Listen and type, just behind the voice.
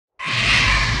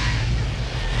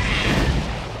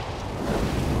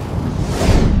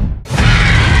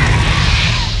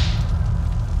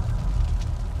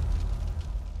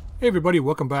Hey everybody,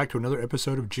 welcome back to another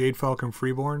episode of Jade Falcon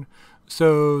Freeborn.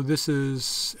 So this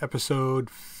is episode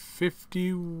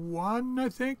 51, I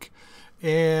think.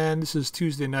 And this is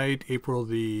Tuesday night, April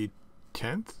the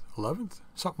 10th, 11th,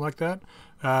 something like that.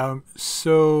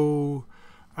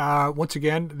 Once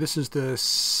again, this is the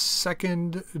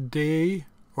second day,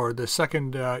 or the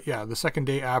second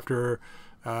day after,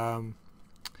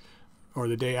 or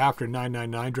the day after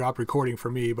 999 drop, recording for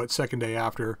me, but second day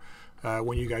after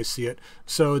when you guys see it.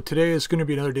 So today is going to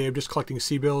be another day of just collecting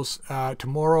C-bills.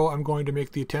 Tomorrow I'm going to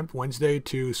make the attempt, Wednesday,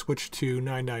 to switch to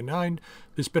 999.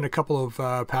 There's been a couple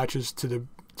of patches to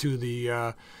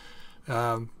the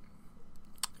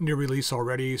new release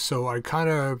already, so I'm kind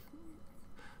of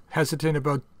hesitant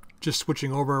about just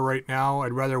switching over right now.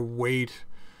 I'd rather wait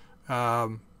so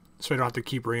I don't have to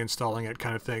keep reinstalling it,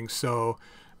 kind of thing. So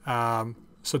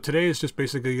so today is just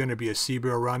basically going to be a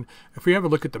C-bill run. If we have a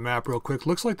look at the map real quick,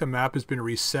 looks like the map has been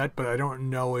reset, but I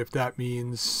don't know if that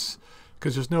means,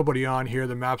 because there's nobody on here,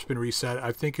 the map's been reset.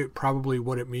 I think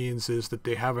what it means is that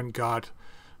they haven't got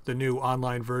the new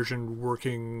online version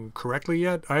working correctly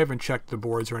yet. I haven't checked the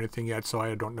boards or anything yet, so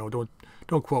I don't know.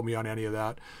 Don't quote me on any of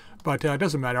that. But it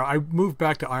doesn't matter. I moved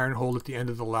back to Ironhold at the end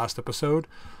of the last episode,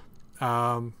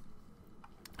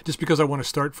 just because I want to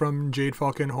start from Jade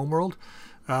Falcon Homeworld.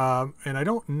 And I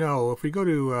don't know, if we go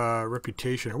to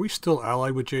reputation, are we still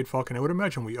allied with Jade Falcon? I would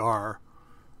imagine we are.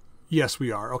 Yes,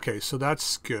 we are. Okay, so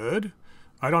that's good.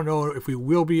 I don't know if we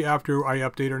will be after I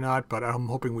update or not, but I'm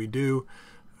hoping we do.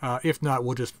 If not,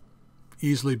 we'll just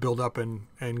easily build up and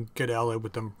get allied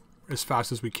with them as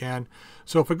fast as we can.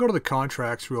 So if I go to the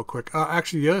contracts real quick,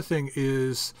 actually the other thing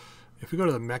is, if we go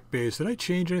to the mech base, did I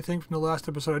change anything from the last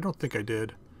episode? I don't think I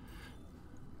did.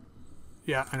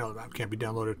 Yeah, I know the map can't be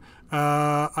downloaded.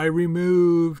 I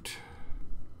removed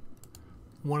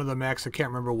one of the mechs. I can't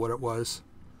remember what it was.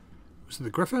 Was it the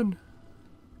Griffin?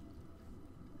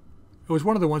 It was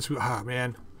one of the ones who... Ah,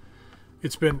 man.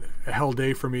 It's been a hell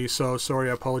day for me, so sorry,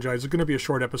 I apologize. It's going to be a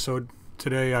short episode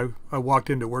today. I walked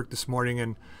into work this morning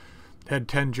and had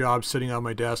 10 jobs sitting on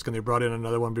my desk, and they brought in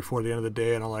another one before the end of the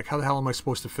day, and I'm like, how the hell am I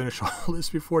supposed to finish all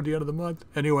this before the end of the month?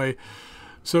 Anyway...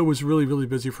 So it was really, really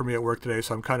busy for me at work today,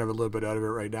 so I'm kind of a little bit out of it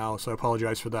right now, so I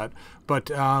apologize for that. But,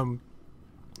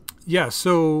 yeah,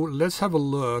 so let's have a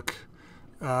look.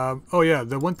 Oh, yeah,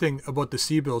 the one thing about the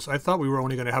C-bills, I thought we were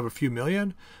only going to have a few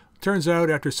million. Turns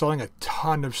out after selling a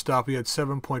ton of stuff, we had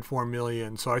 7.4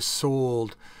 million. So I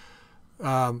sold,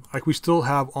 like, we still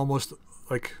have almost,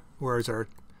 like, where is our...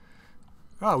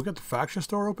 Oh, we got the faction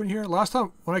store open here. Last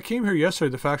time, when I came here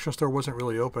yesterday, the faction store wasn't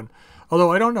really open.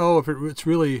 Although I don't know if it's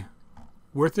really...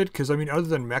 worth it, because I mean, other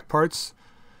than mech parts,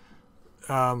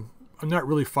 I'm not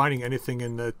really finding anything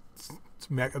in the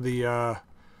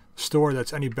store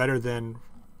that's any better than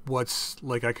what's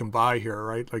like I can buy here,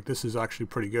 right? Like this is actually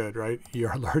pretty good, right?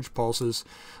 Your large pulses,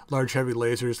 large heavy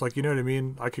lasers, like, you know what I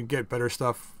mean? I could get better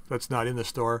stuff that's not in the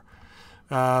store.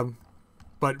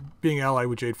 But being allied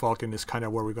with Jade Falcon is kind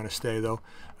of where we're going to stay, though.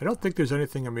 I don't think there's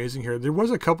anything amazing here. There was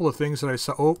a couple of things that I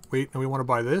saw. Oh, wait, and we want to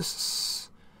buy this.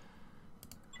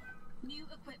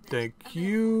 Thank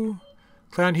you.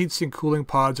 Clan heatsink cooling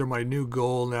pods are my new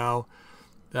goal now.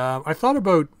 I thought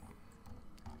about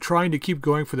trying to keep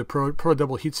going for the Pro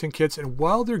Double heatsink kits, and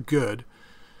while they're good,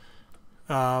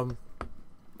 I'm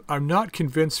not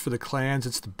convinced for the clans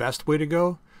it's the best way to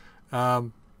go.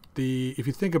 If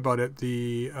you think about it,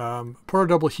 the Pro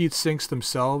Double heatsinks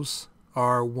themselves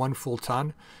are 1 full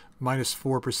ton, minus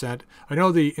 4%. I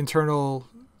know the internal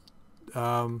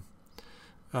double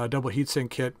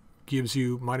heatsink kit gives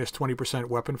you minus 20%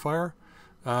 weapon fire,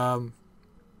 but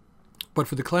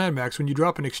for the clan max, when you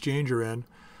drop an exchanger in,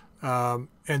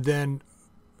 and then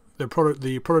the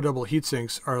proto double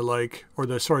heatsinks are like, or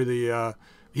the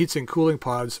heatsink cooling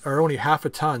pods are only half a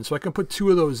ton, so I can put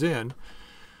 2 of those in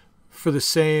for the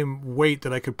same weight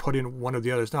that I could put in one of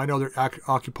the others. Now I know they're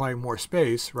occupying more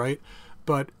space, right?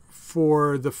 But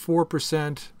for the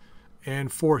 4%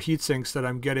 and 4 heatsinks that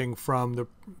I'm getting from the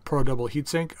Pro Double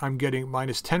heatsink, I'm getting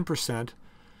minus 10%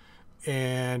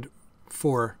 and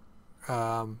 4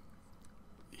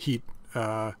 heat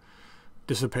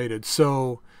dissipated.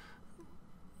 So,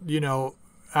 you know,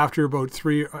 after about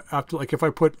 3, like if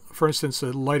I put, for instance, a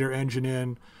lighter engine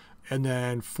in and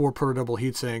then 4 Pro Double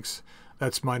heatsinks,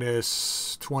 that's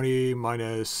minus 20,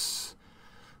 minus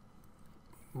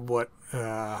what?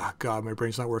 God, my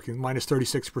brain's not working. Minus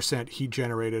 36% heat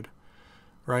generated.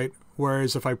 Right?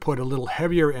 Whereas if I put a little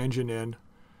heavier engine in,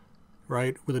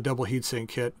 right, with a double heatsink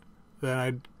kit, then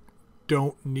I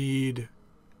don't need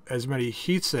as many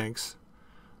heatsinks,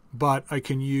 but I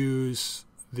can use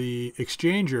the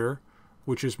exchanger,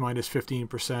 which is minus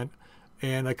 15%,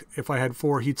 And like if I had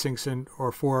 4 heat sinks in,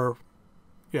 or 4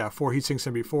 heat sinks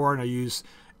in before, and I use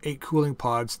 8 cooling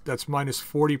pods, that's minus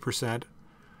 40%,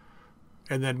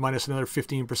 and then minus another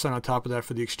 15% on top of that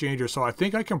for the exchanger. So I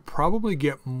think I can probably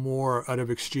get more out of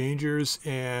exchangers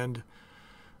and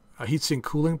heatsink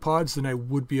cooling pods than I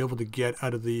would be able to get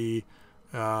out of the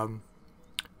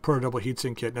Proto Double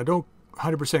heatsink kit. Now don't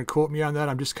 100% quote me on that.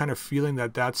 I'm just kind of feeling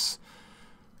that that's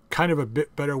kind of a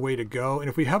bit better way to go. And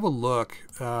if we have a look,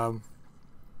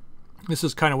 this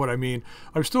is kind of what I mean.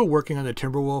 I'm still working on the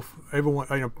Timberwolf. Everyone,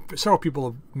 I know several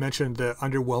people have mentioned the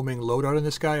underwhelming loadout on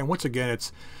this guy, and once again,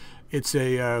 it's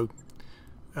a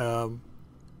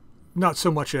not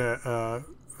so much a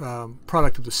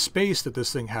product of the space that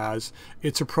this thing has.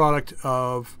 It's a product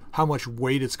of how much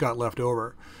weight it's got left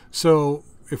over. So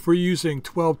if we're using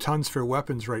 12 tons for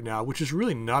weapons right now, which is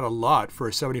really not a lot for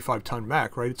a 75-ton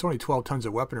mech, right? It's only 12 tons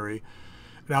of weaponry.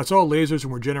 Now it's all lasers,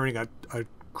 and we're generating a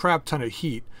crap ton of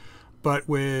heat. But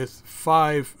with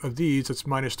 5 of these, it's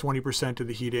minus 20% of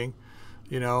the heating.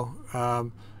 You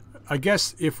know, I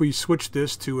guess if we switch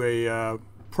this to a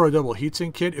Proto Double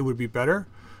heatsink kit, it would be better.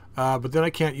 But then I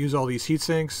can't use all these heat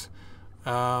sinks.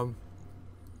 So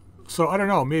I don't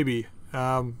know, maybe.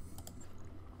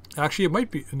 Actually, it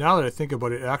might be, now that I think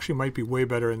about it, it actually might be way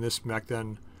better in this mech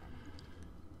than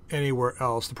anywhere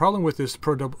else. The problem with this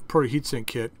Proto heatsink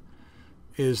kit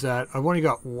is that I've only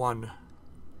got 1.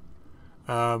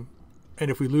 And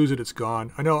if we lose it, it's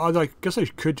gone. I know, I guess I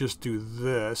could just do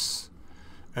this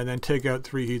and then take out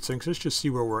 3 heat sinks. Let's just see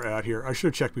where we're at here. I should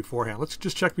have checked beforehand. Let's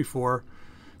just check before.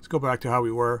 Let's go back to how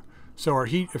we were. So our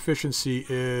heat efficiency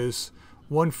is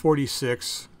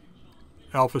 146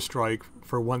 Alpha Strike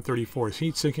for 134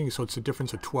 heat sinking, so it's a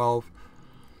difference of 12.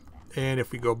 And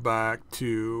if we go back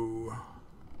to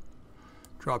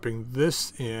dropping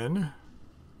this in,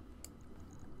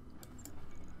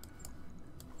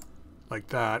 like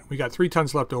that, we got 3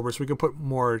 tons left over, so we can put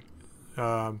more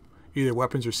either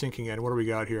weapons or sinking in. What do we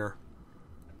got here?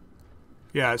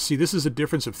 Yeah, see, this is a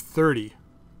difference of 30,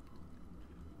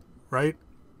 right?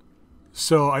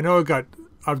 So I know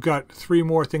I've got 3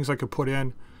 more things I could put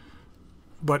in,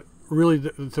 but really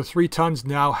the 3 tons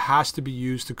now has to be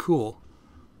used to cool,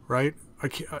 right?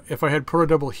 If I had Proto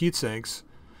Double heat sinks,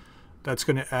 that's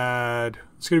going to add,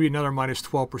 it's going to be another minus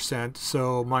 12%,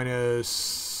 so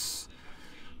minus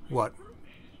what?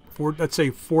 Let's say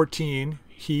 14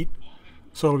 heat,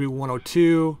 so it'll be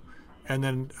 102, and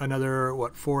then another,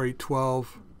 what, 4, 8,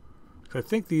 12. I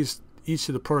think each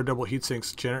of the Proto Double heat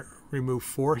sinks remove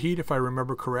 4 heat, if I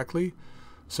remember correctly.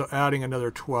 So adding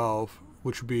another 12,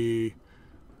 which would be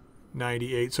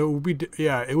 98. So it would be,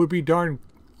 yeah, it would be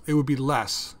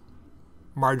less,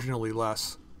 marginally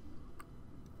less.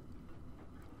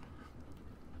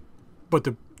 But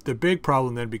the big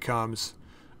problem then becomes,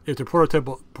 if the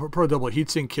Proto Double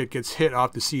heatsink kit gets hit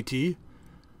off the CT,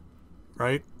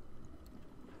 right?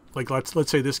 Like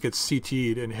let's say this gets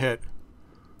CT'd and hit,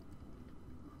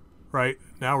 right?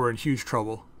 Now we're in huge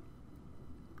trouble.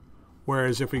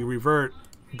 Whereas if we revert,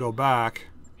 go back,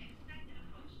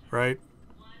 right?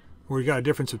 We got a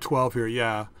difference of 12 here,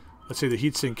 yeah. Let's say the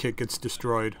heatsink kit gets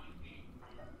destroyed.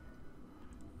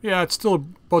 Yeah, it's still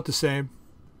about the same.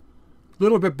 A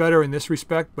little bit better in this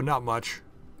respect, but not much.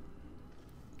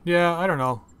 Yeah, I don't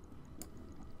know.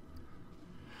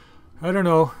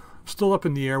 I'm still up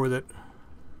in the air with it.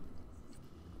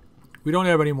 We don't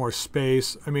have any more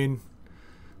space. I mean,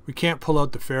 we can't pull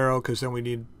out the Pharaoh because then we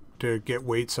need to get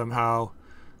weight somehow.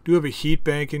 Do have a heat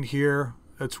bank in here.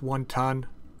 That's 1 ton.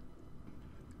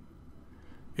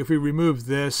 If we remove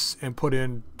this and put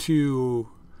in 2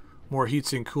 more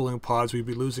heatsink cooling pods, we'd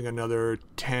be losing another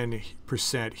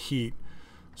 10% heat.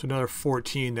 So another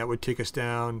 14, that would take us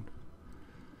down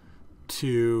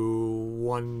to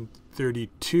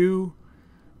 132,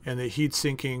 and the heat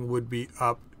sinking would be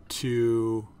up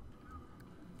to,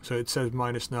 so it says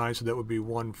minus 9, so that would be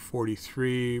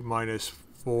 143 minus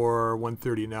 4,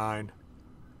 139.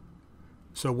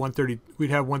 So 130, we'd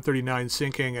have 139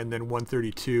 sinking and then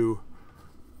 132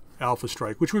 Alpha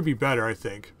Strike, which would be better, I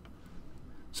think.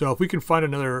 So if we can find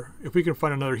another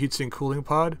heatsink cooling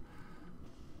pod,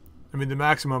 I mean, the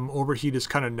maximum overheat is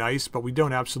kind of nice, but we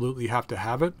don't absolutely have to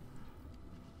have it.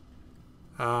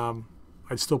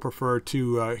 I'd still prefer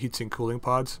 2 heatsink cooling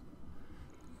pods.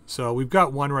 So we've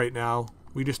got 1 right now.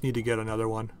 We just need to get another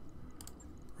one,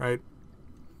 right?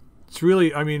 It's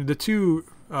really, I mean, the 2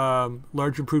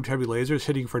 large improved heavy lasers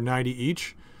hitting for 90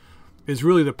 each is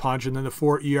really the punch, and then the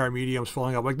 4 ER mediums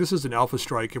falling up. Like, this is an Alpha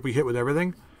Strike if we hit with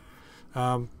everything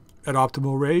at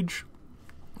optimal range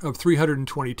of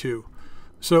 322.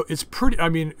 So it's pretty, I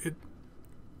mean,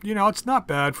 you know, it's not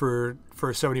bad for a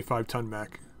 75-ton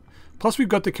mech. Plus, we've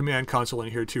got the command console in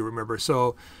here too. Remember,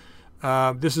 so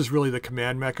this is really the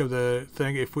command mech of the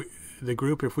thing. If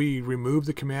we remove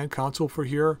the command console from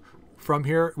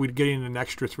here, we'd get in an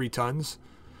extra 3 tons,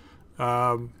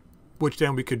 which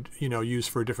then we could use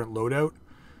for a different loadout.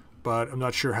 But I'm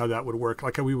not sure how that would work.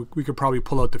 Like we could probably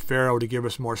pull out the Pharaoh to give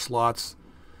us more slots.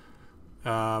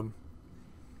 Drop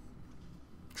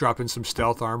in some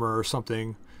stealth armor or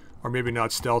something, or maybe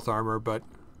not stealth armor, but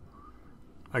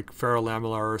like Pharaoh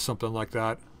Lamellar or something like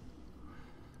that.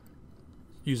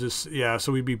 Use this, yeah.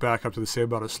 So we'd be back up to the same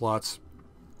amount of slots.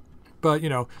 But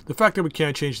the fact that we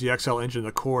can't change the XL engine,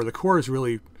 the core is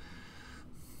really,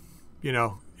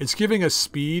 it's giving us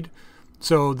speed.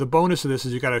 So the bonus of this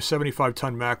is you got a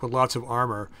 75-ton Mac with lots of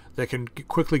armor that can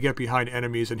quickly get behind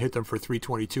enemies and hit them for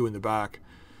 322 in the back.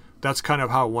 That's kind of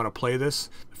how I want to play this.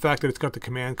 The fact that it's got the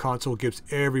command console gives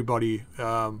everybody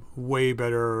way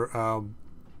better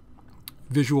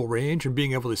visual range, and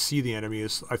being able to see the enemy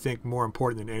is, I think, more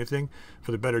important than anything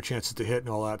for the better chances to hit and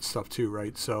all that stuff too,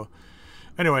 right? So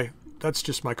anyway, that's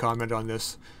just my comment on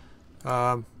this.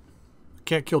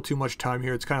 Can't kill too much time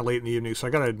here. It's kind of late in the evening, so I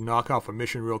got to knock off a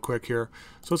mission real quick here.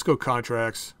 So let's go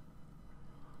contracts.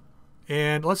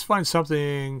 And let's find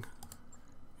something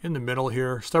in the middle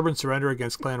here. Stubborn surrender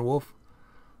against Clan Wolf.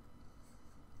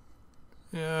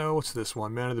 Yeah, what's this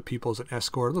one? Man of the People is an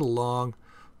escort. A little long.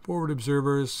 Forward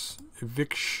observers.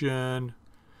 Eviction.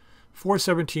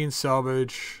 417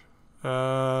 salvage.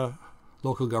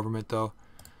 Local government, though.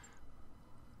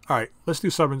 Alright, let's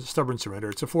do stubborn surrender.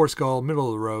 It's a 4-skull, middle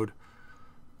of the road.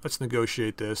 Let's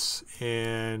negotiate this,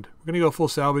 and we're going to go full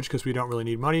salvage because we don't really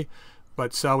need money,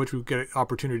 but salvage, we get an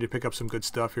opportunity to pick up some good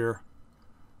stuff here.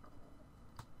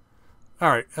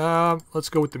 Alright, let's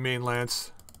go with the main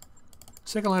lance.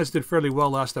 Second lance did fairly well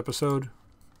last episode.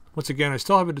 Once again, I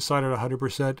still haven't decided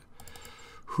 100%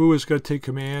 who is going to take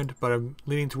command, but I'm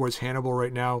leaning towards Hannibal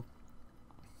right now.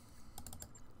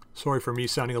 Sorry for me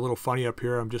sounding a little funny up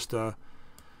here. I'm just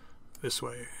this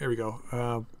way. Here we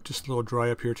go. Just a little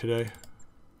dry up here today.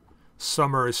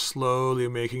 Summer is slowly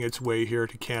making its way here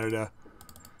to Canada,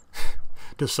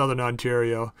 to southern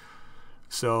Ontario.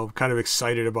 So I'm kind of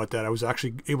excited about that. I was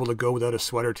actually able to go without a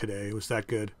sweater today. It was that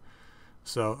good.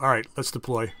 So, all right, let's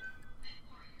deploy.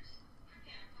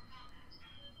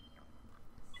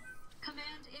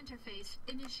 Command interface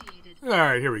initiated. All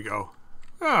right, here we go.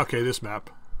 Okay, this map.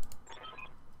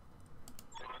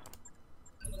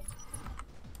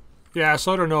 Yeah,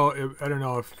 so I don't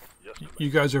know if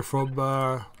you guys are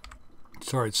from.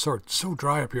 Sorry, it's so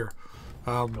dry up here.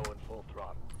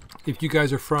 If you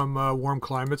guys are from warm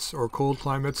climates or cold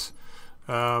climates,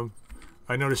 I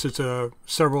noticed it's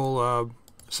several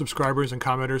subscribers and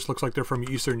commenters. Looks like they're from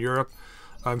Eastern Europe.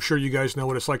 I'm sure you guys know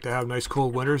what it's like to have nice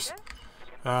cold winters.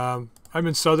 I'm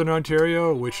in southern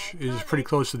Ontario, which is pretty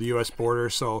close to the U.S. border,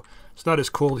 so it's not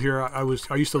as cold here. I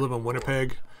used to live in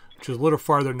Winnipeg, which is a little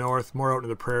farther north, more out in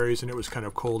the prairies, and it was kind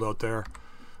of cold out there.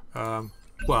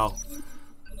 Well,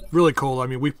 really cold. I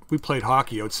mean, we played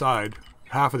hockey outside.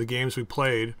 Half of the games we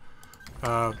played,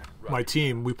 my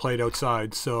team, we played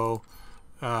outside. So,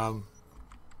 because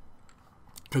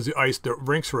the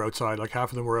rinks were outside, like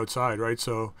half of them were outside, right?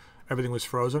 So everything was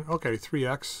frozen. Okay,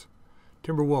 3X.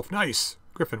 Timberwolf, nice.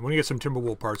 Griffin, we're going to get some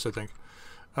Timberwolf parts, I think.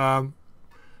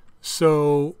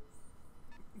 So,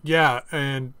 yeah,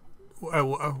 and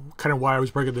kind of why I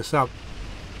was bringing this up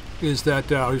is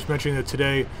that I was mentioning that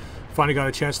today finally got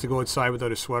a chance to go outside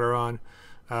without a sweater on.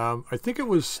 I think it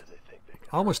was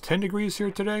almost 10 degrees here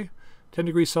today, 10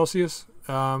 degrees Celsius.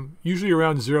 Usually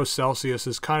around 0 Celsius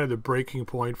is kind of the breaking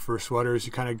point for sweaters.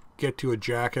 You kind of get to a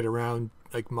jacket around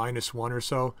like -1 or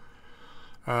so.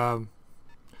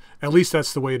 At least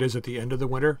that's the way it is at the end of the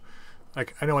winter.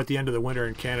 Like, I know at the end of the winter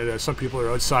in Canada, some people are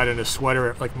outside in a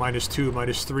sweater at like -2,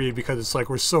 -3 because it's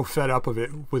like we're so fed up of it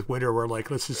with winter. We're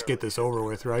like, let's just get this over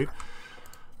with, right?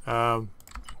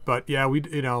 But yeah,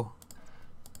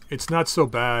 it's not so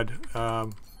bad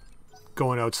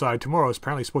going outside. Tomorrow is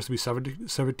apparently supposed to be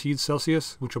 17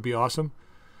 Celsius, which will be awesome.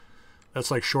 That's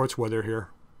like shorts weather here.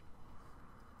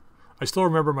 I still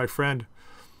remember my friend.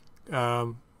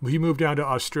 He moved down to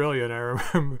Australia,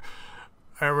 and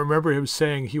I remember him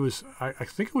saying he was. I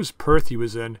think it was Perth he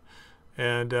was in,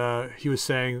 and he was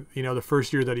saying, the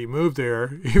first year that he moved there,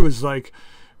 he was like,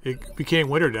 it became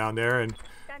winter down there, and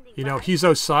he's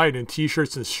outside in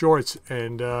t-shirts and shorts,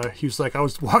 and he was like, I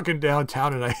was walking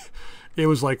downtown, and it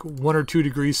was like 1 or 2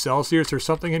 degrees Celsius or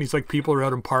something, and he's like, people are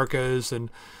out in parkas,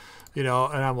 and and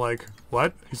I'm like,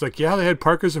 what? He's like, yeah, they had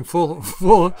parkas and full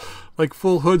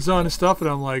hoods on and stuff, and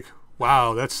I'm like,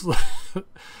 wow, that's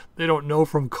they don't know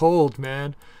from cold,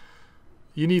 man.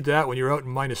 You need that when you're out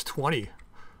in -20.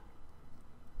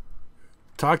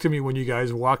 talk to me when you guys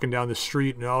are walking down the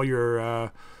street and all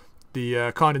your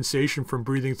the condensation from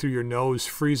breathing through your nose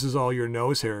freezes all your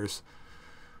nose hairs.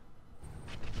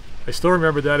 I still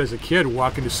remember that as a kid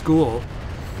walking to school.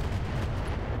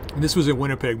 And this was in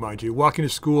Winnipeg, mind you. Walking to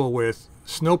school with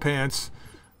snow pants,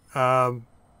 long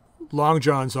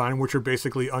johns on, which are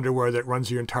basically underwear that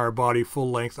runs your entire body,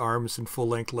 full-length arms and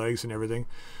full-length legs and everything.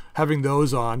 Having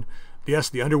those on. Yes,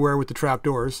 the underwear with the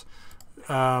trapdoors.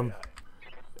 We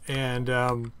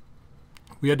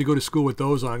had to go to school with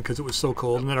those on because it was so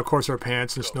cold. And then, of course, our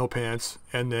pants and snow pants.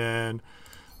 And then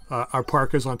our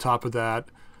parkas on top of that.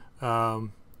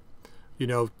 You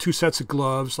know, 2 sets of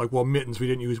gloves, like, well, mittens. We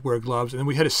didn't wear gloves. And then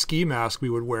we had a ski mask we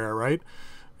would wear, right?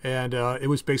 And it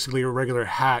was basically a regular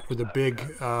hat with a big,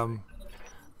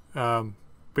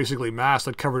 basically mask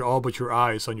that covered all but your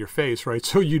eyes on your face, right?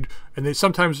 So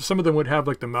sometimes some of them would have,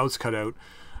 like, the mouths cut out.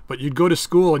 But you'd go to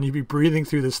school and you'd be breathing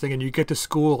through this thing, and you get to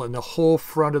school and the whole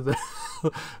front of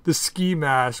the ski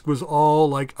mask was all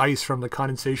like ice from the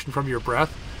condensation from your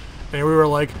breath. And we were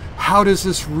like, how does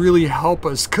this really help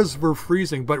us? Because we're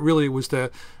freezing. But really it was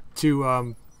to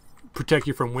protect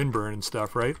you from windburn and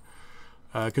stuff, right?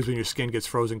 Because when your skin gets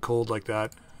frozen cold like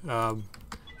that and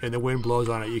the wind blows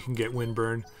on it, you can get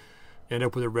windburn. End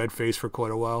up with a red face for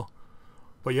quite a while.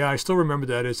 But yeah, I still remember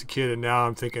that as a kid, and now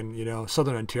I'm thinking, you know,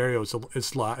 Southern Ontario,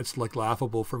 it's like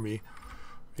laughable for me.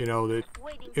 You know, that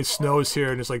it snows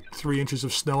here and it's like 3 inches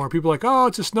of snow, and people are like, oh,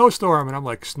 it's a snowstorm, and I'm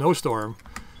like, snowstorm?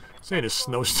 This ain't a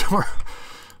snowstorm.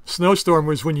 Snowstorm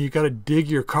was when you got to dig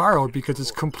your car out because it's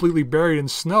completely buried in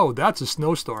snow. That's a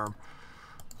snowstorm.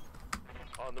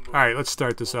 All right, let's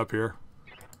start this up here.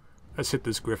 Let's hit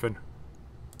this griffin.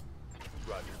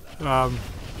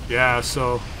 Yeah,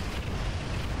 so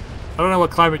I don't know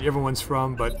what climate everyone's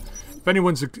from, but if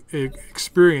anyone's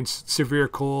experienced severe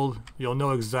cold, you'll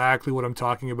know exactly what I'm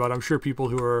talking about. I'm sure people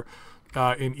who are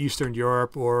in Eastern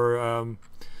Europe or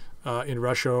in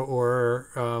Russia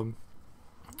or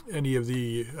any of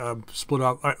the split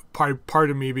up,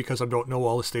 pardon me because I don't know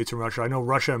all the states in Russia. I know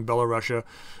Russia and Belarus,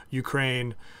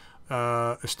 Ukraine,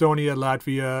 Estonia,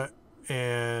 Latvia,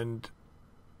 and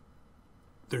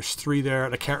there's 3 there,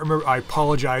 and I can't remember. I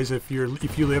apologize if you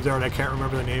live there and I can't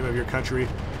remember the name of your country.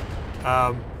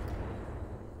 I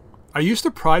used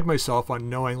to pride myself on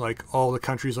knowing like all the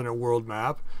countries on a world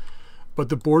map, but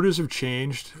the borders have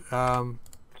changed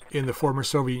in the former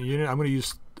Soviet Union. I'm going to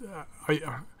use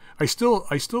I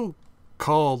still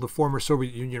call the former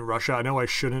Soviet Union Russia. I know I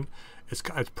shouldn't. It's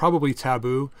probably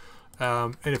taboo.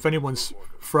 And if anyone's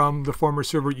from the former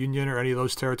Soviet Union or any of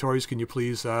those territories, can you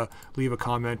please leave a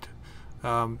comment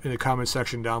in the comment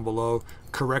section down below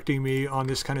correcting me on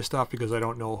this kind of stuff, because I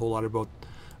don't know a whole lot about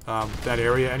that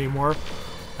area anymore.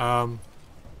 But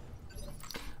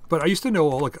I used to know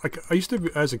all, like I used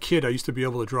to, as a kid, I used to be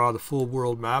able to draw the full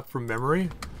world map from memory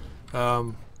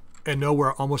and know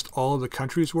where almost all of the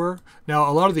countries were. Now,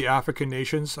 a lot of the African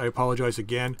nations, I apologize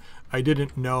again, I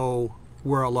didn't know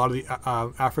where a lot of the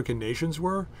African nations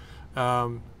were,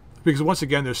 because once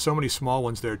again, there's so many small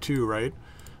ones there too, right?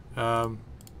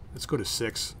 Let's go to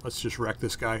 6. Let's just wreck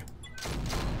this guy.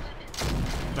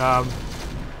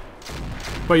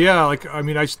 But yeah, like, I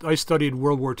mean, I studied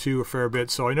World War II a fair bit,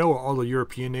 so I know all the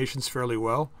European nations fairly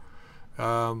well.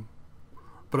 But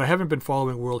I haven't been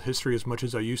following world history as much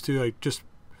as I used to. It just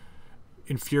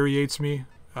infuriates me,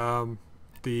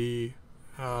 the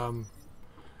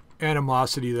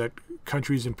animosity that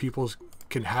countries and peoples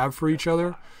can have for each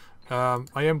other.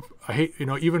 I hate, you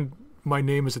know, even my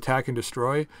name is Attack and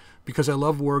Destroy, because I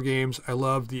love war games. I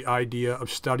love the idea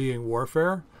of studying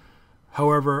warfare.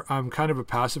 However, I'm kind of a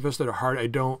pacifist at heart. I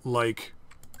don't like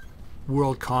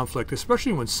world conflict,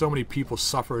 especially when so many people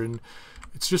suffer, and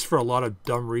it's just for a lot of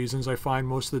dumb reasons, I find,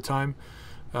 most of the time.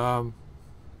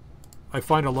 I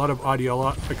find a lot of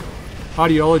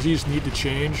ideologies need to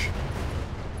change.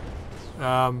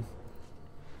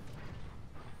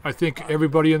 I think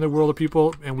everybody in the world of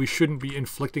people, and we shouldn't be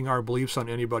inflicting our beliefs on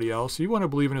anybody else. You want to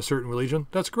believe in a certain religion,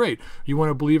 that's great. You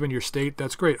want to believe in your state,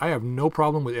 that's great. I have no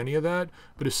problem with any of that.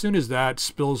 But as soon as that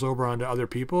spills over onto other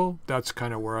people, that's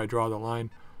kind of where I draw the line,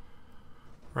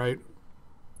 right?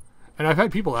 And I've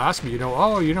had people ask me, you know,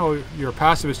 oh, you know, you're a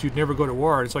pacifist, you'd never go to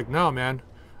war. And it's like, no, man.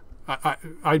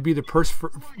 I'd be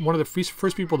one of the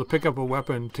first people to pick up a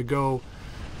weapon to go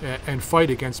and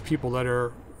fight against people that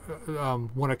are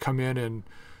want to come in and,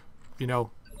 you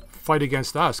know, fight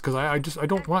against us, because I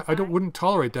wouldn't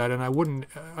tolerate that, and I wouldn't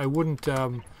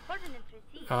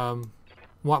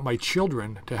want my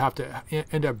children to have to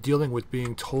end up dealing with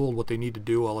being told what they need to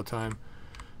do all the time,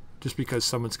 just because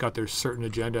someone's got their certain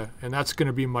agenda. And that's going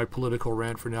to be my political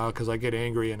rant for now, because I get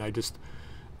angry and I just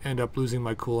end up losing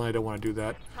my cool, and I don't want to do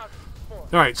that.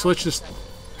 Alright, so let's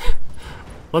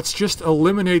just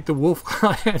eliminate the wolf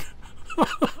clan.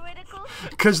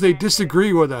 Because they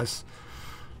disagree with us.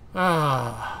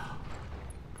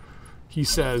 He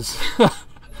says.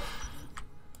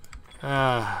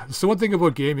 So one thing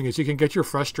about gaming is you can get your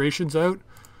frustrations out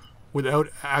without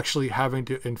actually having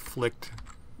to inflict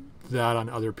that on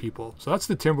other people. So that's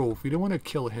the Timberwolf. We don't want to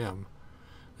kill him.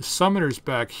 The Summoner's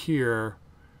back here.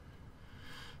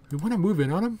 We want to move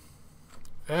in on him?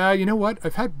 You know what?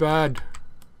 We've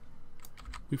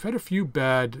had a few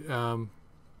bad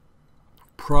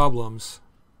problems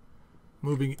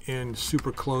moving in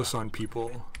super close on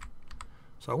people.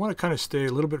 So I want to kind of stay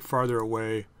a little bit farther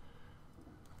away.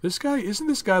 This guy, isn't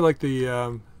this guy like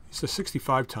the, he's a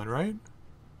 65 ton, right?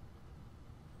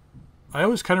 I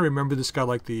always kind of remember this guy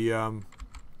like the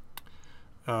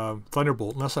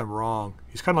Thunderbolt, unless I'm wrong.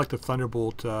 He's kind of like the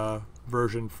Thunderbolt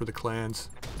version for the clans.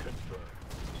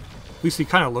 At least he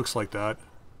kind of looks like that.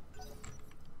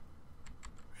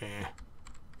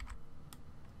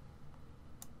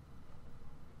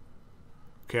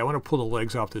 Okay, I want to pull the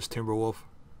legs off this Timberwolf.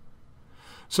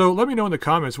 So let me know in the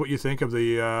comments what you think of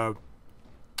the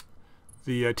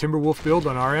Timberwolf build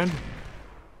on our end.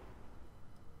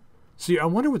 See, I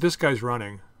wonder what this guy's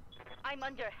running. I'm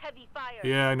under heavy fire.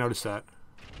 Yeah, I noticed that.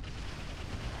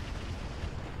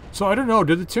 So I don't know,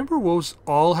 do the Timberwolves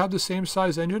all have the same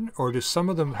size engine, or do some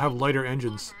of them have lighter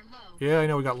engines? Yeah, I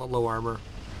know we got low armor.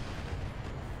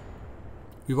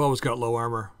 We've always got low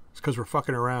armor. It's because we're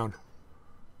fucking around.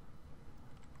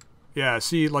 Yeah,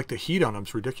 see, like the heat on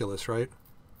them's ridiculous, right?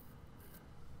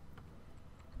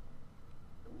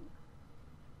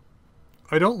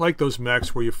 I don't like those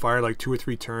mechs where you fire like 2 or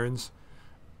 3 turns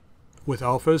with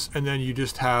alphas and then you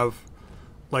just have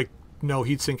like no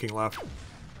heat sinking left.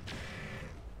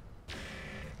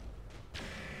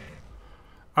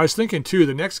 I was thinking too,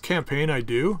 the next campaign I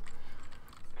do,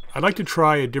 I'd like to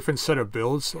try a different set of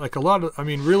builds. Like a lot of, I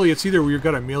mean, really it's either you've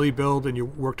got a melee build and you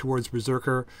work towards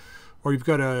Berserker, or you've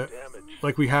got a,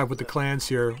 like we have with the clans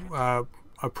here, a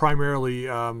primarily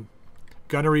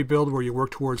gunnery build where you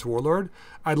work towards Warlord.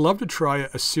 I'd love to try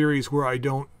a series where I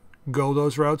don't go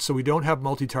those routes, so we don't have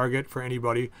multi-target for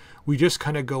anybody. We just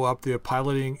kind of go up the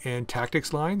piloting and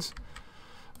tactics lines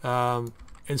and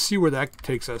see where that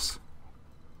takes us.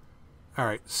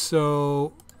 Alright,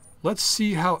 so let's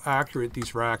see how accurate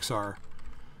these racks are.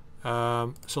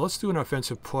 So let's do an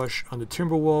offensive push on the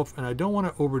Timberwolf, and I don't want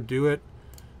to overdo it.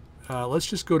 Let's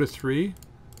just go to 3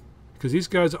 because these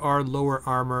guys are lower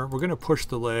armor. We're going to push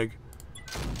the leg.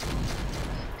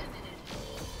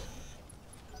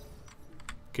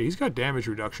 Okay, he's got damage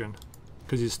reduction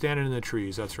because he's standing in the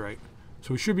trees, that's right.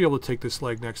 So we should be able to take this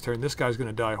leg next turn. This guy's going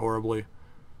to die horribly.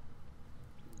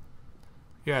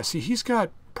 Yeah, see, he's got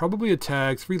probably a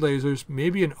tag, 3 lasers,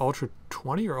 maybe an Ultra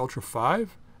 20 or Ultra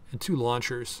 5, and 2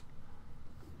 launchers.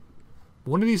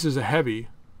 One of these is a heavy.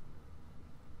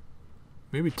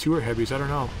 Maybe 2 are heavies, I don't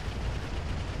know.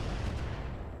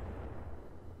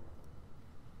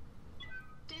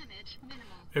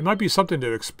 It might be something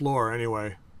to explore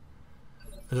anyway.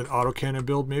 As an autocannon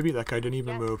build, maybe? That guy didn't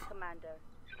even move. Commander.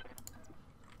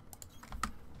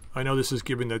 I know this is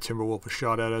giving that Timberwolf a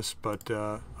shot at us, but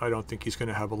I don't think he's going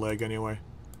to have a leg anyway.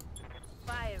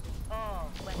 Fire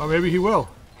all. Or maybe he will.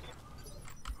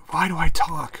 Why do I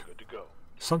talk?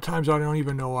 Sometimes I don't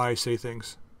even know why I say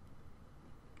things.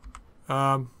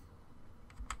 Do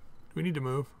we need to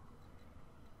move?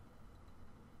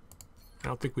 I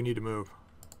don't think we need to move.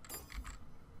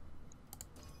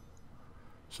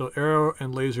 So arrow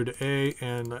and laser to A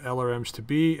and LRMs to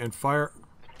B and fire.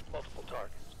 Multiple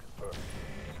targets confirmed.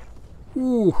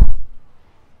 Ooh.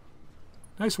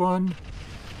 Nice one.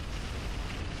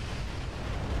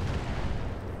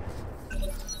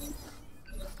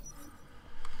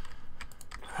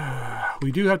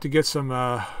 We do have to get some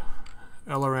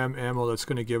LRM ammo that's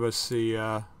going to give us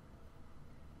the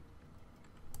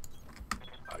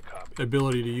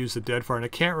ability to use the Deadfire. And I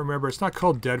can't remember. It's not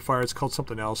called Deadfire. It's called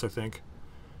something else, I think.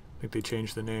 I think they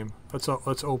changed the name. Let's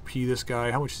OP this guy.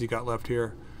 How much has he got left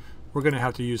here? We're going to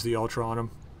have to use the Ultra on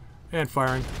him. And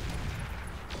firing.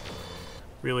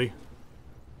 Really?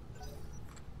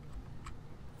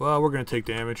 Well, we're going to take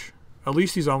damage. At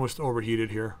least he's almost overheated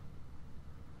here.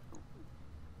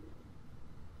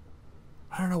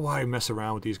 I don't know why I mess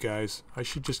around with these guys. I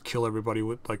should just kill everybody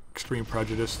with, like, extreme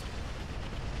prejudice.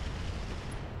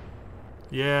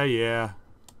 Yeah, yeah.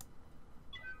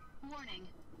 Warning.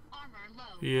 Armor low.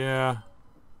 Yeah.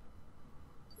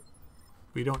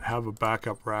 We don't have a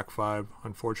backup rack 5,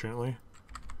 unfortunately.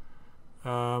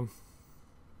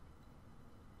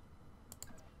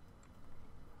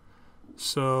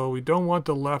 So we don't want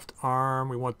the left arm.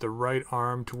 We want the right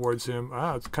arm towards him.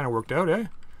 Ah, it's kind of worked out, eh?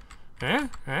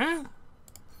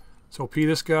 So P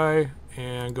this guy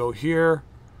and go here.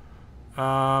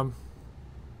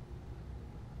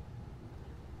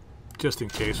 Just in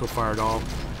case, we'll fire it all.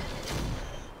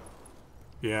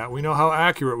 Yeah, we know how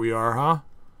accurate we are, huh?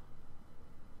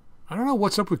 I don't know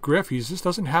what's up with Griff. He just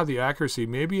doesn't have the accuracy.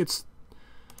 Maybe it's...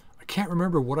 I can't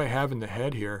remember what I have in the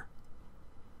head here.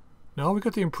 No, we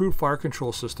got the improved fire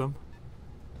control system.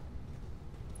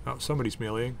 Oh, somebody's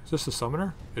meleeing. Is this the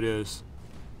summoner? It is.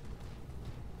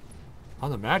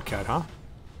 On the Mad Cat, huh?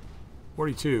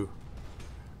 42.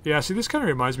 Yeah, see, this kind of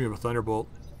reminds me of a Thunderbolt.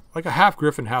 Like a half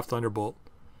Griffin, half Thunderbolt.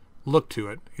 Look to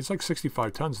it. He's like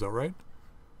 65 tons, though, right?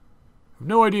 I have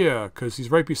no idea, because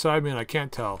he's right beside me and I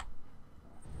can't tell.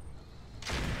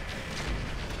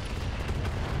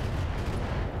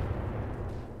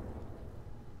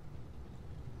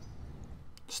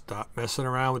 Stop messing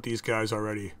around with these guys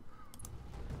already.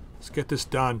 Let's get this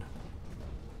done.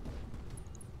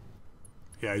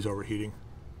 Yeah, he's overheating.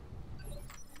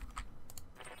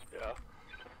 Yeah.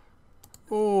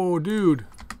 Oh, dude.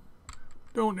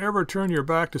 Don't ever turn your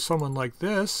back to someone like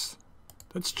this.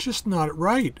 That's just not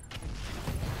right.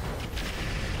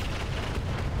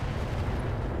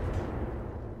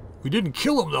 We didn't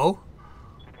kill him, though.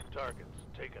 Target's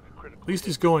taken a critical. At least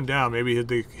he's going down. Maybe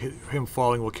him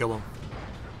falling will kill him.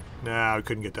 Nah, we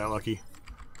couldn't get that lucky.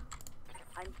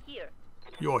 I'm here.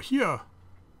 You're here.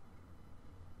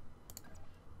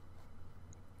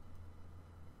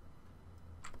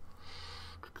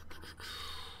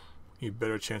 You have a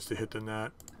better chance to hit than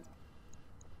that.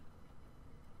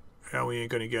 Yeah, we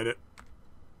ain't gonna get it.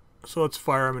 So let's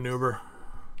fire a maneuver.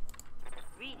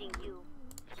 Reading you.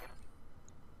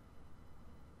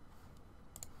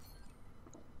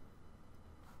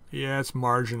 Yeah, it's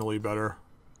marginally better.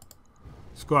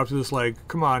 Let's go after this leg.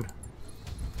 Come on.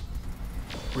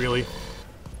 Really?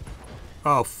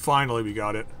 Oh, finally we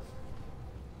got it.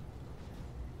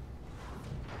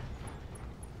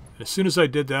 As soon as I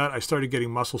did that, I started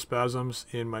getting muscle spasms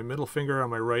in my middle finger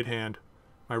on my right hand.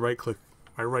 My right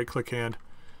click hand.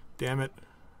 Damn it.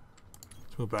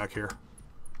 Let's move back here.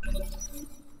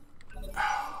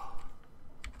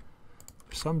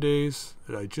 Some days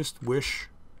that I just wish...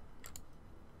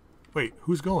 Wait,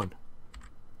 who's going?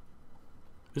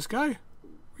 This guy?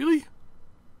 Really?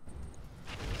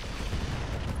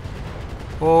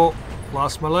 Oh,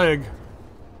 lost my leg.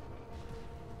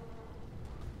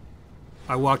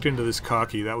 I walked into this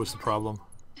cocky, that was the problem.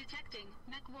 Detecting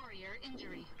mech warrior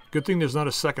injury. Good thing there's not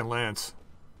a second lance.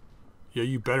 Yeah,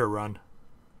 you better run.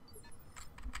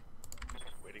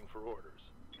 Waiting for orders.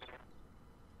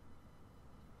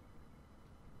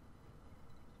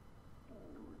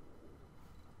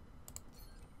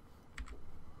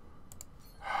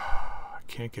 I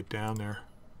can't get down there.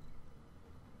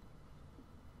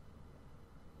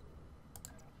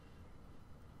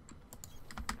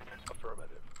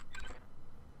 Affirmative.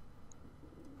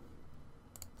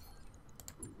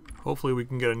 Hopefully we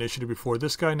can get initiative before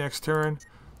this guy next turn.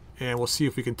 And we'll see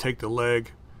if we can take the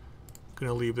leg.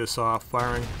 Gonna leave this off.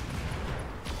 Firing.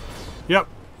 Yep.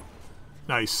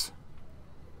 Nice.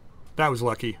 That was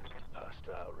lucky.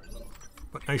 Hostile removed.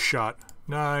 But nice shot.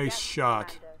 Nice Yes,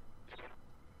 shot.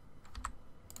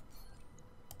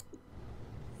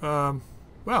 Commander.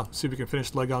 Well, see if we can finish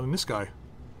the leg on this guy.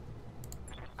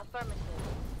 Affirmative.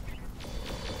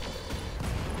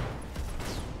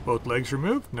 Both legs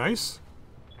removed. Nice.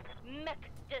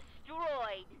 Mech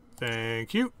destroyed.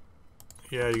 Thank you.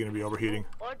 Yeah, you're gonna be overheating.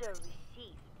 Order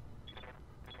received.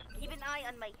 Keep an eye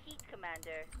on my heat,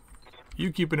 Commander.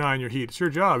 You keep an eye on your heat. It's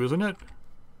your job, isn't it?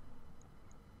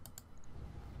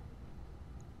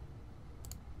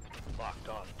 Locked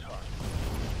on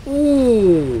target.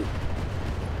 Ooh!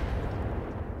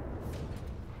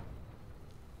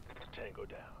 Tango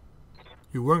down.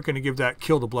 You weren't going to give that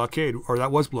kill to blockade, or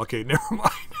that was blockade. Never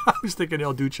mind. I was thinking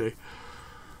El Duce.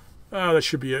 That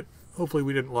should be it. Hopefully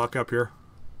we didn't lock up here.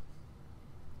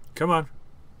 Come on.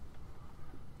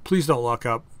 Please don't lock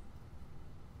up.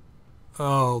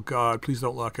 Oh, God. Please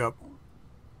don't lock up.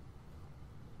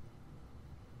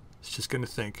 It's just going to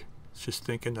think. It's just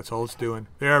thinking. That's all it's doing.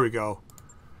 There we go.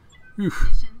 Whew.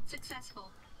 Mission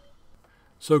successful.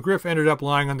 So Griff ended up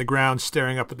lying on the ground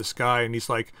staring up at the sky, and he's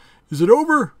like, is it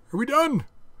over? Are we done?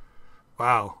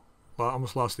 Wow. Well, I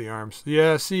almost lost the arms.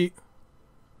 Yeah, see,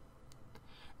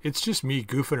 it's just me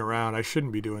goofing around. I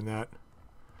shouldn't be doing that.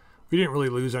 We didn't really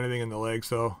lose anything in the legs,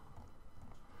 though.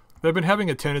 I've been having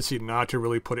a tendency not to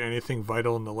really put anything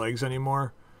vital in the legs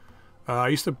anymore. I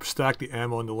used to stack the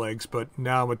ammo in the legs, but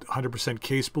now I'm a 100%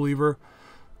 case believer.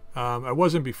 I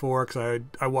wasn't before because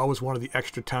I was one of the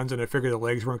extra tons and I figured the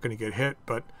legs weren't going to get hit.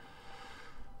 But,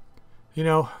 you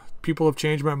know, people have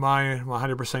changed my mind. I'm a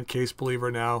 100% case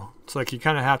believer now. It's like you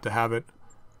kind of have to have it.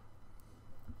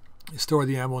 You store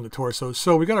the ammo in the torso.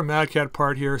 So we got our Mad Cat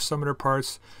part here, Summoner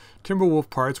parts, Timberwolf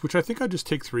parts, which I think I'll just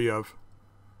take 3 of.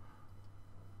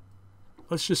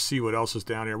 Let's just see what else is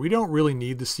down here. We don't really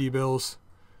need the C-bills.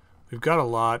 We've got a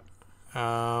lot.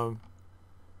 And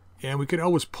we can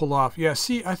always pull off. Yeah,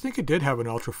 see, I think it did have an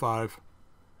Ultra 5.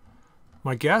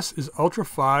 My guess is Ultra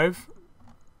 5,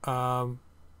 ER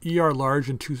large,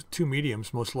 and two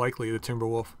mediums, most likely, the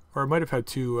Timberwolf. Or it might have had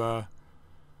 2, I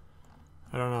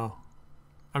don't know.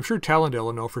 I'm sure Talondale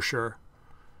will know for sure.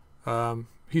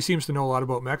 He seems to know a lot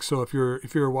about mechs, so if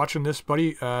you're watching this,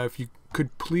 buddy, if you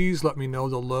could please let me know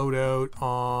the loadout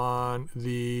on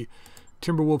the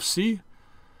Timberwolf C.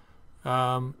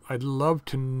 I'd love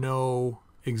to know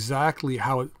exactly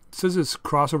how it says it's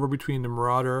crossover between the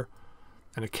Marauder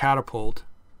and a Catapult.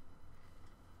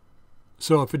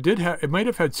 So if it did have, it might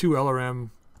have had 2 LRM.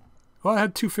 Well, it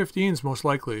had 2 15s most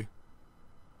likely.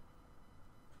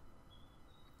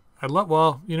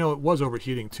 Well, you know, it was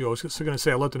overheating too. I was just going to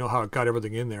say I'd love to know how it got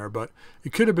everything in there, but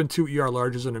it could have been 2 ER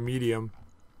larges and a medium.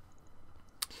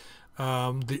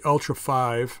 The Ultra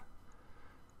 5,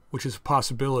 which is a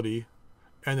possibility,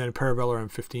 and then a pair of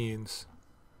LRM 15s.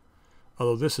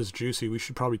 Although this is juicy, we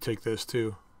should probably take this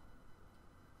too.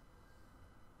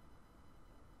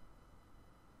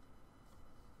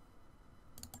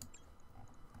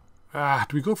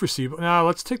 Do we go for C? No,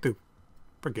 let's take the...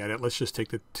 Forget it. Let's just take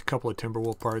the couple of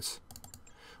Timberwolf parts.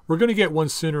 We're going to get one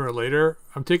sooner or later.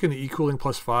 I'm taking the E-Cooling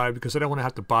 +5 because I don't want to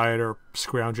have to buy it or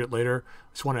scrounge it later.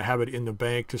 I just want to have it in the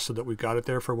bank just so that we've got it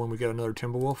there for when we get another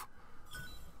Timberwolf.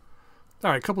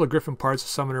 All right, a couple of Griffin parts, a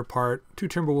Summoner part, 2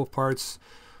 Timberwolf parts.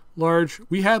 Large.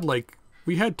 We had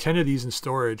 10 of these in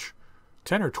storage.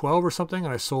 10 or 12 or something,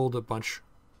 and I sold a bunch.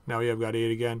 Now I've got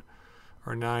 8 again.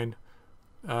 Or 9.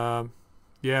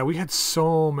 Yeah, we had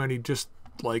so many just...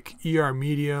 like ER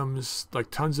mediums,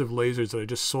 like tons of lasers that I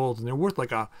just sold, and they're worth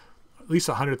like at least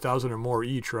 100,000 or more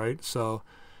each, right? So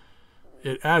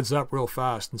it adds up real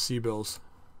fast in C-bills.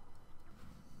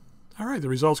 All right, the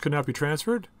results could not be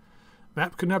transferred.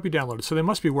 Map could not be downloaded, so they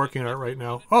must be working on it right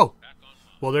now. Oh,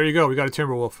 well, there you go. We got a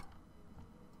Timberwolf.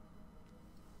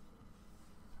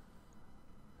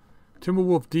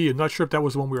 Timberwolf D. I'm not sure if that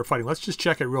was the one we were fighting. Let's just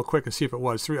check it real quick and see if it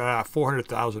was.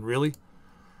 400,000, really?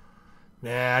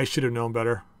 Nah, I should have known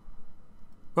better.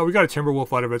 But we got a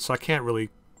Timberwolf out of it, so I can't really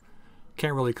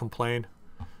complain.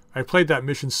 I played that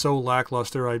mission so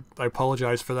lackluster. I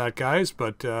apologize for that, guys,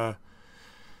 but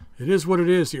it is what it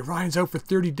is. The Orion's out for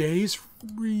 30 days?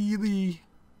 Really?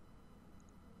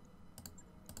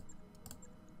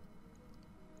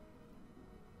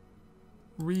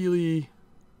 Really?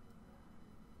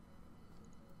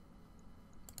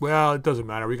 Well, it doesn't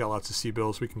matter. We got lots of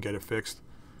C-bills. We can get it fixed.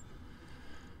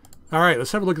 All right,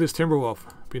 let's have a look at this Timberwolf.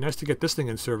 Be nice to get this thing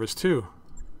in service too.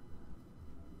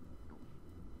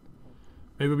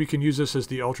 Maybe we can use this as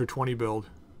the Ultra 20 build.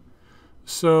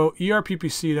 So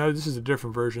ERPPC, now this is a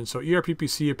different version. So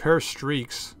ERPPC, a pair of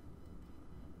streaks.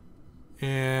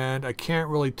 And I can't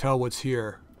really tell what's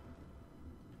here.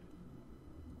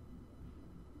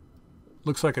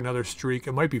 Looks like another streak.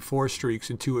 It might be 4 streaks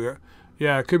and 2 ER.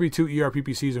 Yeah, it could be 2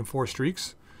 ERPPCs and 4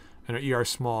 streaks. And an ER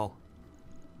small.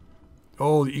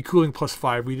 Oh, the E-Cooling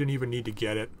 +5. We didn't even need to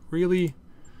get it. Really?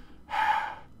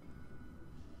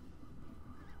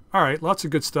 Alright, lots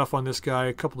of good stuff on this guy.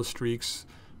 A couple of streaks.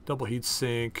 Double heat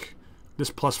sink.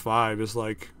 This +5 is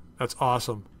like... That's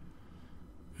awesome.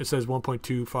 It says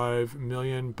 1.25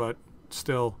 million, but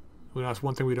still. That's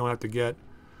one thing we don't have to get.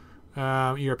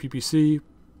 ERPPC.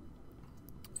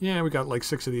 Yeah, we got like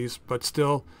 6 of these, but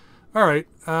still... Alright,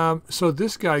 so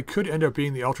this guy could end up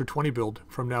being the Ultra 20 build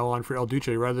from now on for El Duce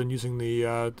rather than using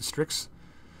the Strix.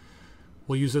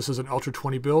 We'll use this as an Ultra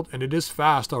 20 build, and it is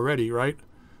fast already, right?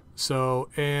 So,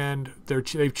 and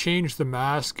they've changed the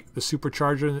mask, the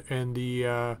supercharger, and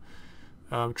the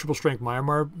triple strength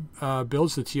Myanmar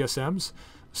builds, the TSMs.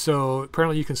 So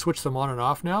apparently you can switch them on and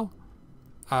off now,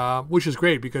 which is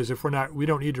great because if we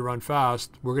don't need to run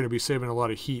fast, we're going to be saving a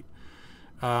lot of heat.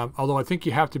 Although I think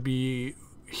you have to be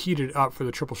heated up for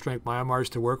the triple strength Myanmars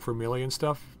to work for melee and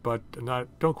stuff, but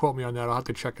don't quote me on that. I'll have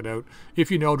to check it out. If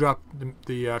you know, drop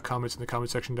the comments in the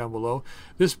comment section down below.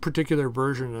 This particular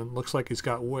version looks like it's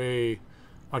got way,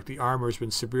 like the armor's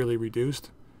been severely reduced,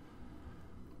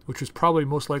 which was probably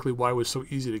most likely why it was so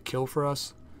easy to kill for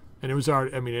us. And it was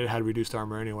already, I mean, it had reduced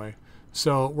armor anyway.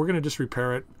 So we're going to just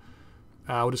repair it.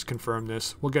 We'll just confirm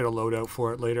this. We'll get a loadout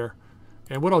for it later.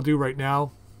 And what I'll do right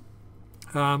now,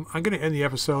 I'm going to end the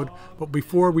episode, but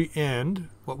before we end,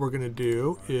 what we're going to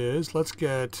do is let's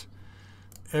get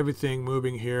everything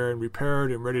moving here and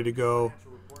repaired and ready to go,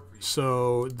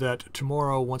 so that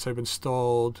tomorrow, once I've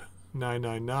installed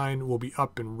 999, we'll be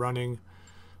up and running.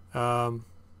 And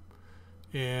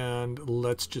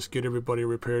let's just get everybody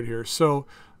repaired here. So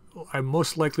I'm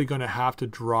most likely going to have to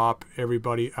drop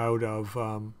everybody out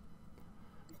of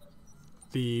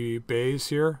the bays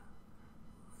here.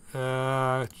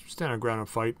 Stand on ground and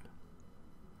fight.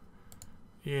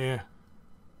 Yeah.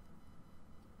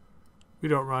 We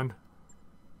don't run.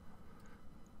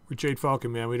 We're Jade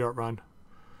Falcon, man. We don't run.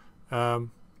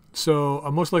 So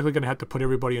I'm most likely going to have to put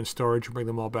everybody in storage and bring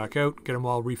them all back out, get them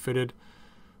all refitted.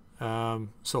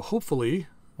 So hopefully,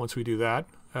 once we do that,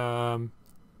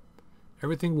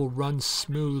 everything will run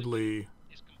smoothly.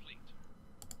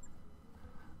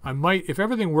 I might, if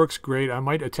everything works great, I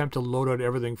might attempt to load out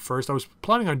everything first. I was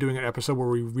planning on doing an episode where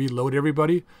we reload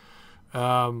everybody,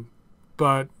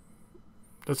 but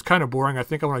that's kind of boring. I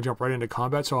think I want to jump right into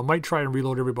combat, so I might try and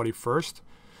reload everybody first.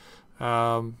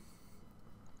 So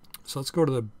let's go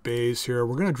to the base here.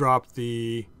 We're going to drop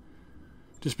the,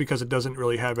 just because it doesn't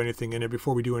really have anything in it,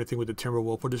 before we do anything with the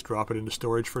Timberwolf, we'll just drop it into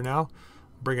storage for now.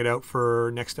 Bring it out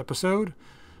for next episode.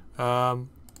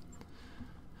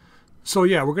 So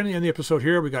yeah, we're going to end the episode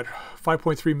here. We got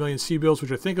 5.3 million C-bills,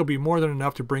 which I think will be more than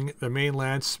enough to bring the main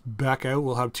lance back out.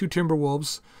 We'll have 2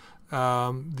 Timberwolves,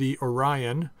 the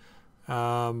Orion,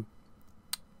 and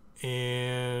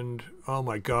oh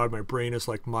my god, my brain is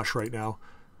like mush right now.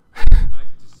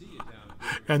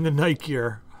 And the night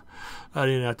gear. I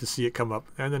didn't have to see it come up.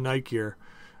 And the night gear.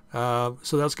 So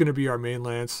that's going to be our main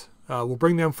lance. We'll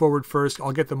bring them forward first.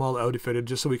 I'll get them all outfitted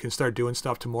just so we can start doing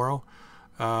stuff tomorrow.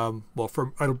 Well,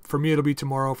 for me it'll be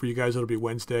tomorrow. For you guys it'll be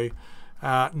Wednesday.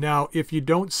 Now, if you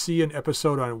don't see an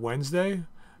episode on Wednesday,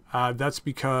 that's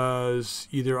because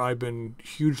either I've been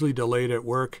hugely delayed at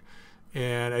work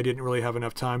and I didn't really have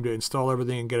enough time to install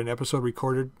everything and get an episode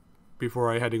recorded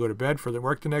before I had to go to bed for the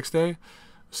work the next day.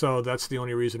 So that's the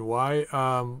only reason why.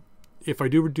 If I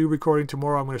do recording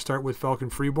tomorrow, I'm going to start with Falcon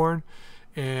Freeborn,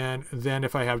 and then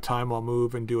if I have time, I'll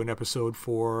move and do an episode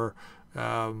for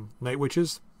Night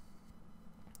Witches.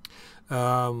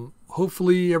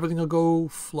 Hopefully everything will go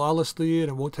flawlessly and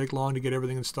it won't take long to get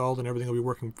everything installed, and everything will be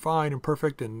working fine and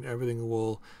perfect and everything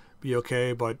will be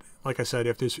okay. But like I said,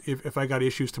 if I got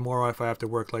issues tomorrow, if I have to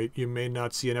work late, you may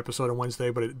not see an episode on Wednesday,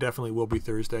 but it definitely will be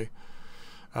Thursday.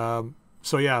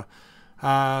 So yeah,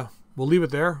 we'll leave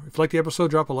it there. If you like the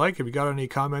episode, drop a like. If you got any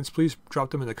comments, please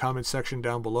drop them in the comments section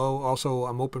down below. Also,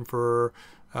 I'm open for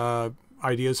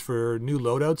ideas for new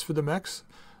loadouts for the mechs.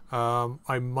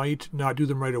 I might not do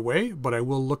them right away, but I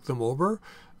will look them over.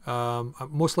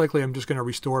 Most likely I'm just going to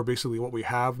restore basically what we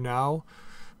have now.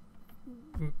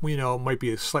 You know, it might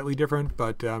be slightly different,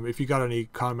 but if you got any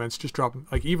comments, just drop them.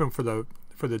 Like even for the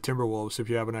Timberwolves, if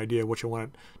you have an idea what you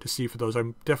want to see for those.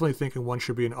 I'm definitely thinking one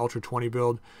should be an Ultra 20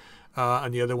 build,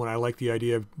 and the other one I like the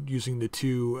idea of using the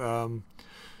 2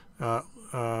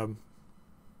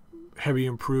 heavy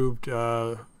improved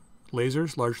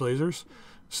lasers, large lasers.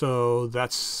 So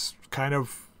that's kind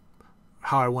of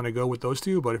how I want to go with those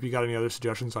 2, but if you got any other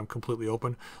suggestions, I'm completely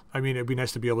open. I mean, it'd be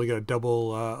nice to be able to get a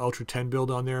double Ultra 10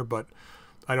 build on there, but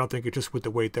I don't think it just with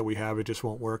the weight that we have, it just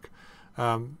won't work.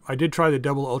 I did try the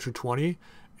double Ultra 20.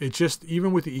 It just,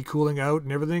 even with the e-cooling out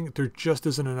and everything, there just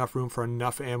isn't enough room for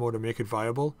enough ammo to make it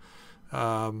viable.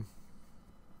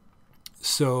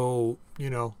 So, you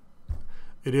know,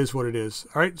 it is what it is.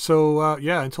 All right, so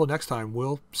yeah, until next time,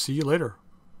 we'll see you later.